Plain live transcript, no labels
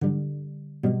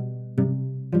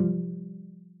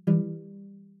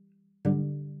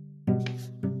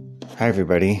Hi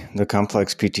everybody, the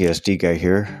complex PTSD guy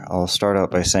here. I'll start out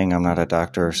by saying I'm not a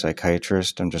doctor or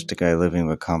psychiatrist. I'm just a guy living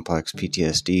with complex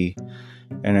PTSD,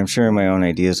 and I'm sharing my own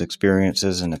ideas,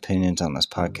 experiences, and opinions on this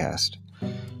podcast.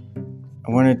 I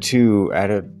wanted to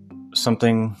add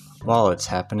something while it's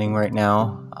happening right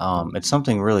now. It's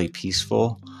something really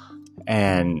peaceful,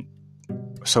 and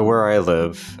so where I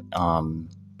live,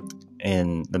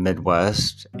 in the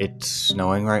Midwest, it's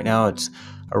snowing right now. It's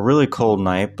a really cold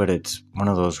night, but it's one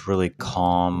of those really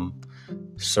calm,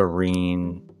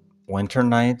 serene winter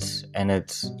nights, and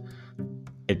it's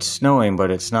snowing,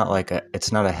 but it's not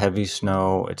a heavy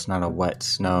snow, it's not a wet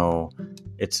snow,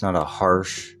 it's not a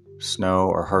harsh snow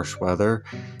or harsh weather.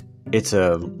 It's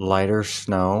a lighter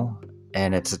snow,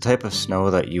 and it's a type of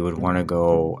snow that you would want to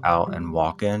go out and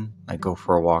walk in, like go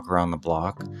for a walk around the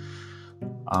block.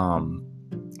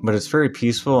 But it's very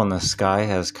peaceful, and the sky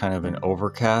has kind of an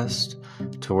overcast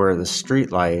to where the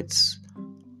street lights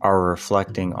are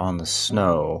reflecting on the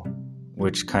snow,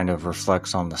 which kind of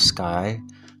reflects on the sky.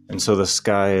 And so the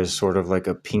sky is sort of like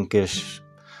a pinkish,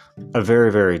 a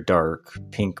very, very dark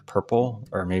pink purple,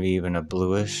 or maybe even a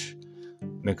bluish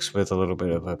mixed with a little bit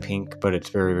of a pink, but it's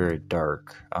very, very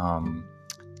dark,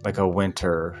 like a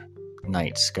winter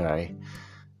night sky.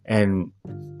 And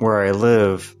where I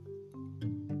live,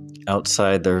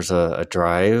 outside there's a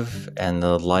drive, and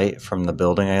the light from the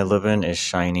building I live in is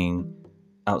shining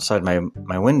outside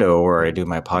my window where I do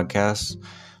my podcasts.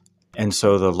 And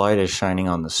so the light is shining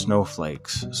on the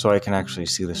snowflakes, so I can actually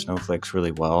see the snowflakes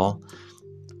really well.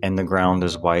 And the ground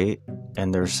is white,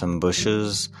 and there's some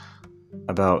bushes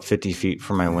about 50 feet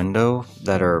from my window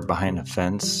that are behind a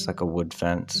fence, like a wood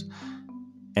fence.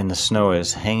 And the snow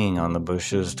is hanging on the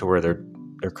bushes to where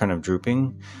they're kind of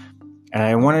drooping. And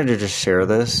I wanted to just share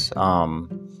this,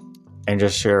 and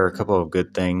just share a couple of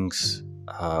good things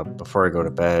before I go to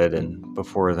bed and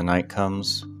before the night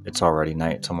comes. It's already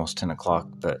night, it's almost 10 o'clock,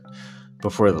 but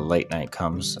before the late night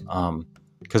comes,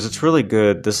 because it's really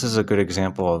good. This is a good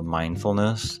example of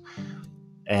mindfulness,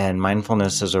 and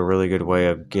mindfulness is a really good way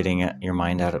of getting your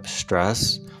mind out of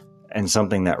stress, and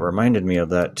something that reminded me of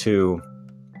that too.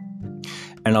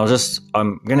 And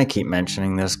I'm going to keep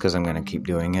mentioning this because I'm going to keep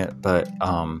doing it, but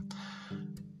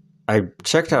I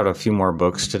checked out a few more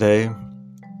books today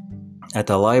at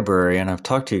the library, and I've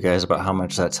talked to you guys about how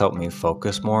much that's helped me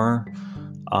focus more.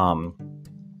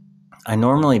 I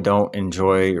normally don't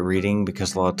enjoy reading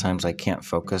because a lot of times I can't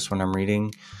focus when I'm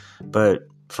reading, but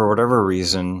for whatever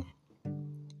reason,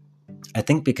 I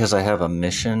think because I have a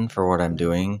mission for what I'm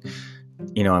doing,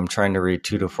 I'm trying to read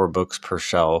 2 to 4 books per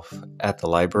shelf at the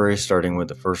library, starting with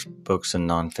the first books in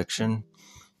nonfiction,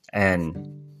 and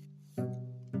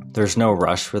there's no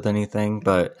rush with anything.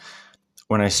 But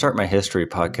when I start my history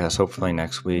podcast, hopefully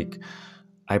next week,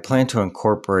 I plan to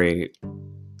incorporate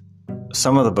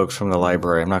some of the books from the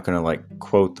library. I'm not going to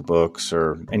quote the books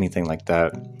or anything like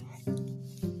that.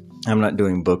 I'm not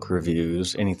doing book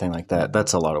reviews, anything like that.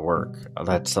 That's a lot of work.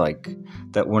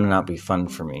 That would not be fun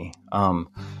for me. I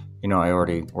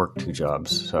already work 2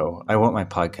 jobs, so I want my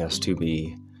podcast to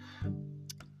be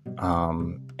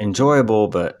enjoyable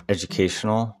but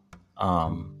educational.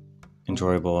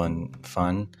 Enjoyable and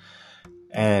fun,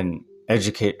 and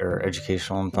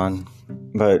educational and fun.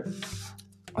 But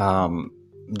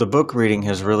the book reading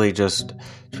has really just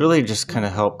kind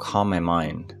of helped calm my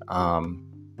mind.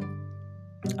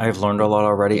 I've learned a lot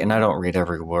already, and I don't read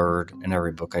every word in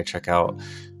every book I check out.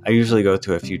 I usually go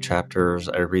through a few chapters.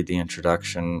 I read the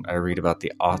introduction. I read about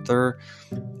the author,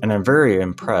 and I'm very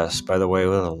impressed, by the way,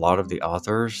 with a lot of the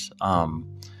authors.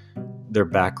 Their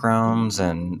backgrounds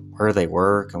and where they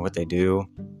work and what they do.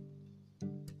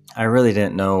 I really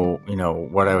didn't know,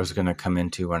 what I was going to come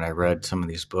into when I read some of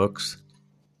these books.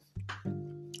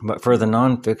 But for the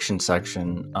nonfiction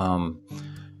section,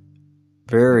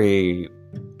 very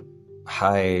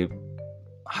high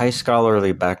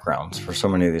scholarly backgrounds for so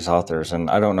many of these authors, and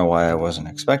I don't know why I wasn't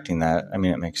expecting that. I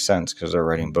mean, it makes sense because they're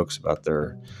writing books about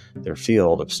their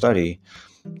field of study,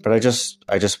 but I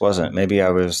just wasn't. Maybe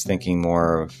I was thinking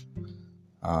more of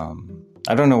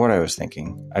I don't know what I was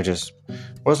thinking. I just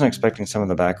wasn't expecting some of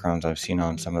the backgrounds I've seen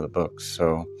on some of the books.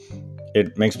 So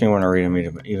it makes me want to read them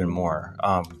even more.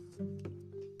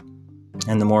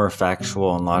 And the more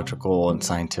factual and logical and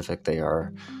scientific they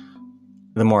are,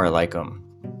 the more I like them.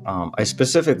 I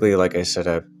specifically, like I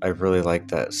said, I really like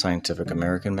that Scientific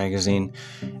American magazine.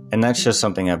 And that's just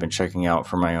something I've been checking out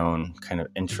for my own kind of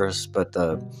interest. But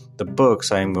the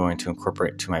books I am going to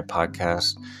incorporate to my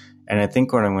podcast. And I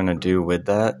think what I'm going to do with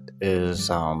that is,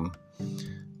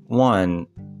 one,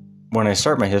 when I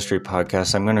start my history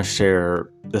podcast, I'm going to share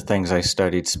the things I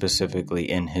studied specifically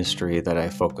in history that I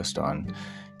focused on.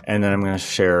 And then I'm going to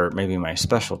share maybe my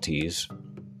specialties.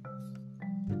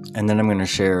 And then I'm going to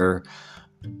share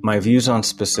my views on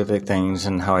specific things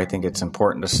and how I think it's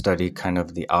important to study kind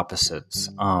of the opposites.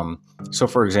 So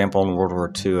for example, in World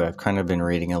War II, I've kind of been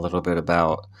reading a little bit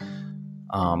about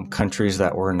countries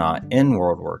that were not in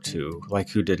World War II, like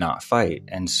who did not fight.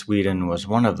 And Sweden was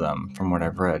one of them from what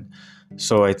I've read.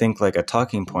 So I think like a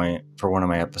talking point for one of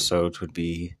my episodes would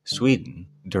be Sweden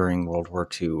during World War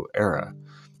II era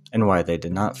and why they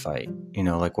did not fight,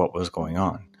 like what was going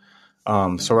on.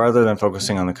 So rather than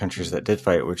focusing on the countries that did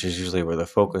fight, which is usually where the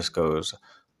focus goes,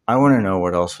 I want to know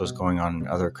what else was going on in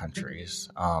other countries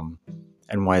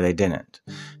and why they didn't.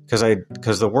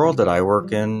 Because the world that I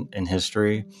work in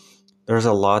history, there's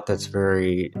a lot that's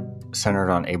very centered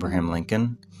on Abraham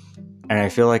Lincoln. And I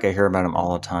feel like I hear about him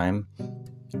all the time.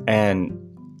 And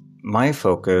my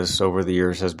focus over the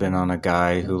years has been on a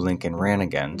guy who Lincoln ran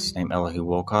against named Elihu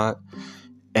Wolcott.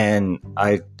 And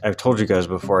I've told you guys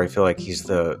before, I feel like he's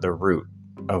the root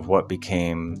of what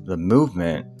became the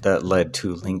movement that led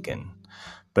to Lincoln.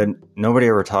 But nobody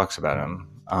ever talks about him.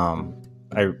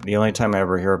 The only time I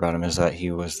ever hear about him is that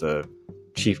he was the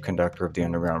chief conductor of the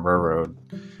Underground Railroad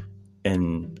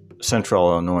in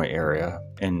central Illinois area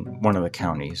in one of the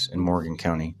counties in Morgan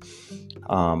County.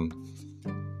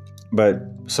 But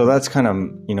so that's kind of,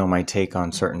 my take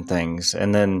on certain things.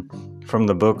 And then from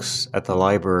the books at the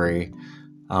library,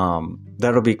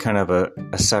 that'll be kind of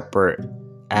a separate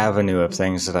avenue of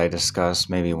things that I discuss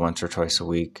maybe once or twice a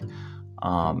week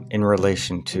in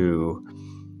relation to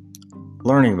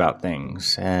learning about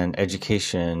things and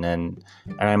education. And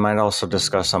I might also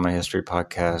discuss on my history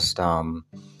podcast,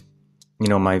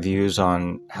 my views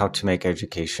on how to make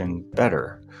education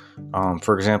better.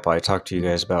 For example, I talked to you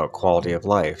guys about quality of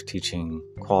life, teaching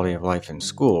quality of life in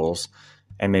schools,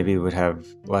 and maybe we would have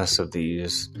less of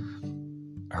these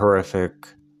horrific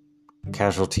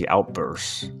casualty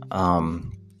outbursts,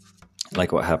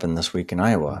 like what happened this week in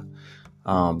Iowa.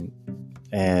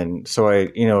 And so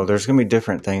there's going to be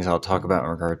different things I'll talk about in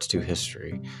regards to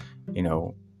history,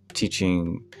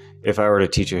 teaching. If I were to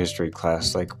teach a history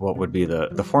class, like what would be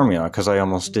the formula? Because I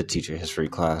almost did teach a history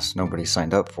class. Nobody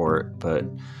signed up for it, but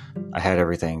I had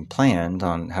everything planned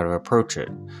on how to approach it.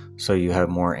 So you have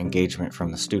more engagement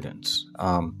from the students.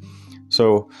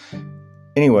 So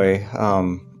anyway,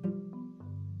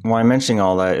 why I'm mentioning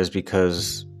all that is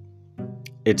because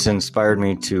it's inspired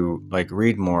me to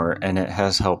read more, and it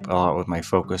has helped a lot with my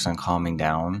focus on calming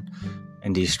down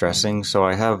and de-stressing. So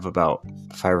I have about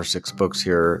 5 or 6 books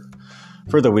here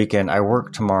for the weekend. I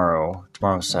work tomorrow.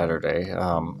 Tomorrow's Saturday.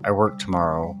 I work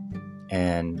tomorrow,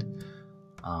 and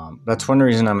that's one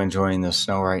reason I'm enjoying the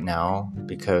snow right now,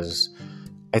 because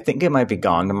I think it might be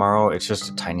gone tomorrow. It's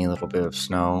just a tiny little bit of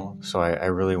snow, so I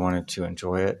really wanted to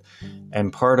enjoy it.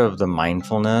 And part of the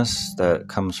mindfulness that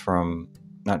comes from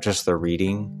not just the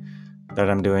reading that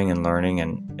I'm doing and learning,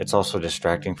 and it's also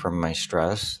distracting from my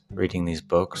stress, reading these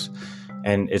books.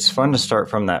 And it's fun to start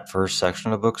from that first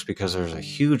section of books because there's a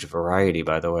huge variety,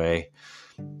 by the way.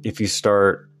 If you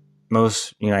start,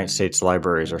 most United States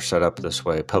libraries are set up this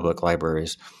way, public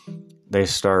libraries. They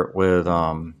start with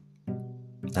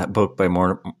that book by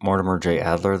Mortimer J.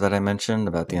 Adler that I mentioned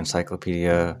about the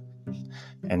encyclopedia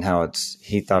and how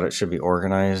he thought it should be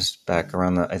organized back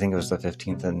around I think it was the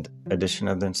 15th edition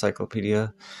of the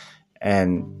encyclopedia.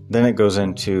 And then it goes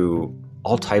into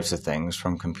all types of things,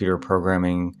 from computer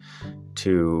programming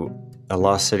to the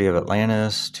lost city of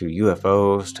Atlantis, to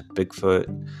UFOs, to Bigfoot,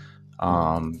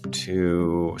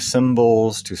 to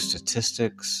symbols, to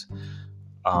statistics.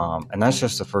 And that's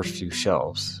just the first few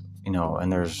shelves,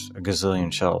 and there's a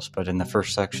gazillion shelves. But in the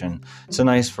first section, it's a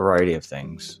nice variety of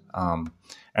things.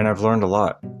 And I've learned a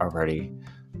lot already.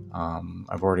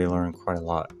 I've already learned quite a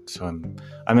lot. So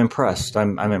I'm impressed.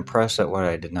 I'm impressed at what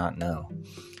I did not know.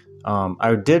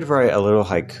 I did write a little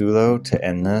haiku though to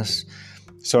end this.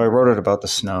 So I wrote it about the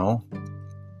snow,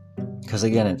 because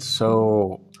again, it's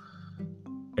still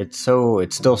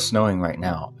snowing right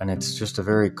now, and it's just a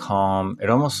very calm, it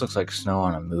almost looks like snow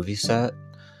on a movie set.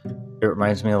 It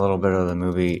reminds me a little bit of the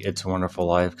movie It's a Wonderful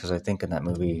Life, because I think in that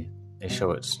movie they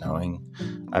show it snowing.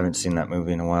 I haven't seen that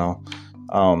movie in a while.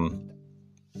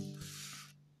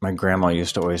 My grandma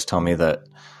used to always tell me that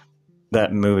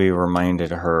movie reminded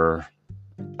her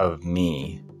of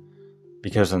me,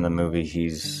 because in the movie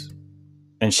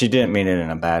and she didn't mean it in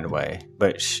a bad way,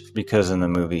 but because in the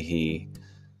movie he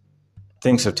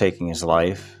thinks of taking his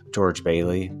life, George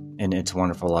Bailey, in It's a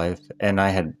Wonderful Life.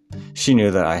 And she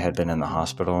knew that I had been in the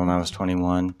hospital when I was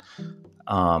 21.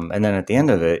 And then at the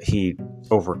end of it, he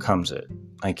overcomes it.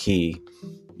 Like he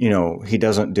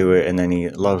doesn't do it, and then he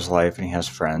loves life and he has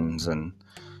friends, and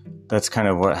that's kind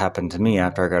of what happened to me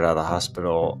after I got out of the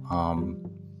hospital.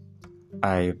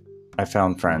 I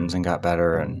found friends and got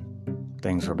better, and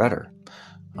things were better.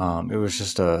 It was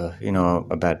just a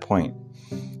bad point.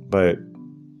 But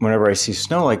whenever I see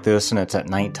snow like this and it's at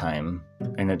nighttime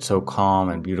and it's so calm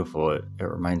and beautiful, it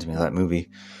reminds me of that movie.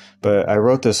 But I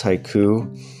wrote this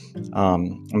haiku.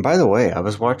 And by the way, I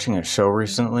was watching a show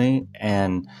recently,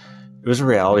 and it was a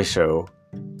reality show,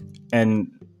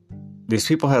 and these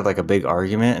people had like a big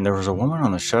argument, and there was a woman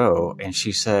on the show, and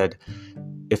she said,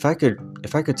 if I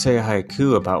could say a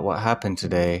haiku about what happened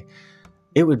today,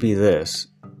 it would be this.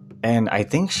 And I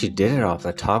think she did it off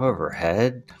the top of her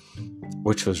head,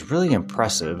 which was really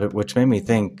impressive, which made me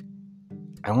think,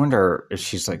 I wonder if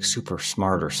she's like super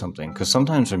smart or something. Because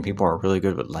sometimes when people are really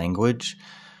good with language,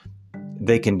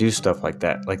 they can do stuff like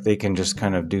that. Like they can just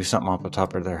kind of do something off the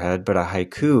top of their head. But a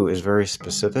haiku is very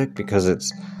specific because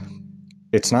it's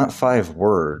not 5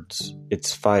 words,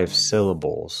 it's 5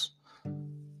 syllables.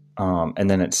 And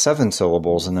then it's 7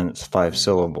 syllables, and then it's 5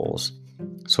 syllables.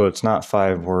 So it's not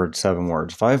 5 words, 7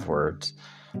 words, 5 words.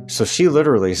 So she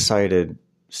literally cited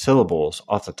syllables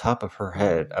off the top of her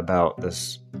head about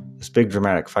this big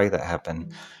dramatic fight that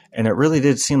happened. And it really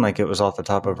did seem like it was off the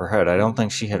top of her head. I don't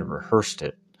think she had rehearsed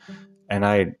it. And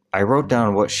I wrote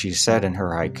down what she said in her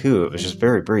haiku. It was just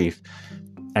very brief.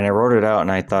 And I wrote it out,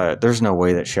 and I thought, there's no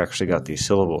way that she actually got these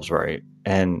syllables right.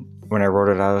 And when I wrote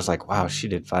it out, I was like, wow, she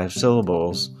did 5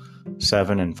 syllables,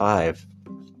 7 and 5.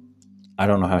 I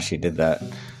don't know how she did that.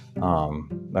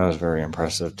 That was very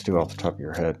impressive to do off the top of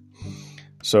your head.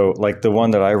 So like the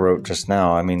one that I wrote just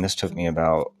now, I mean, this took me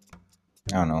about,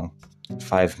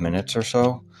 5 minutes or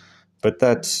so. But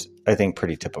that's, I think,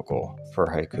 pretty typical for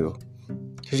haiku.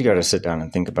 Because you got to sit down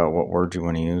and think about what words you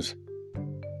want to use.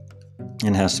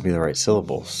 And it has to be the right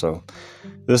syllables. So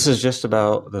this is just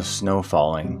about the snow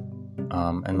falling.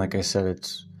 And like I said,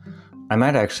 I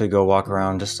might actually go walk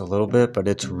around just a little bit, but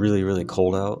it's really, really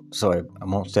cold out. So I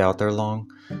won't stay out there long.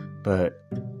 But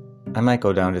I might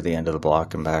go down to the end of the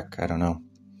block and back. I don't know.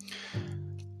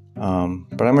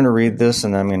 But I'm going to read this,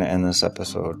 and then I'm going to end this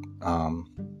episode.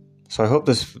 So I hope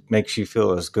this makes you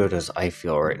feel as good as I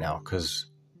feel right now, because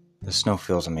the snow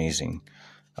feels amazing.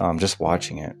 Just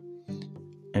watching it.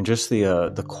 And just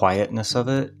the quietness of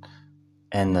it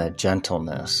and the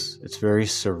gentleness. It's very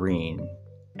serene,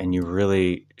 and you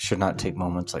really should not take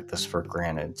moments like this for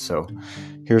granted. So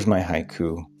here's my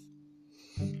haiku.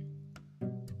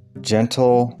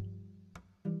 Gentle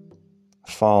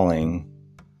falling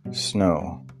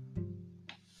snow.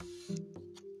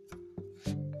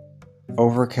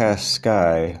 Overcast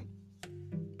sky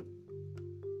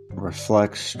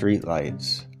reflects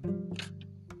streetlights.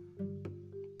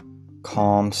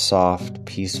 Calm, soft,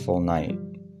 peaceful night.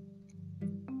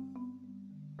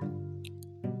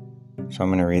 So I'm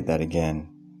going to read that again.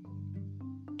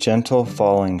 Gentle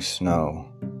falling snow.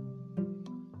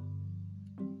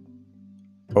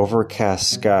 Overcast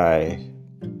sky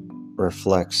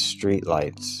reflects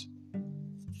streetlights.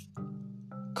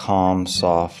 Calm,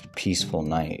 soft, peaceful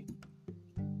night.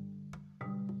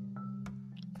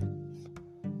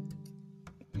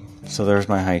 So there's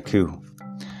my haiku.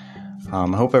 I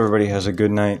hope everybody has a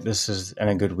good night. And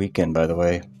a good weekend, by the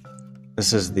way.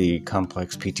 This is the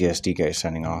Complex PTSD guy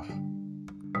signing off.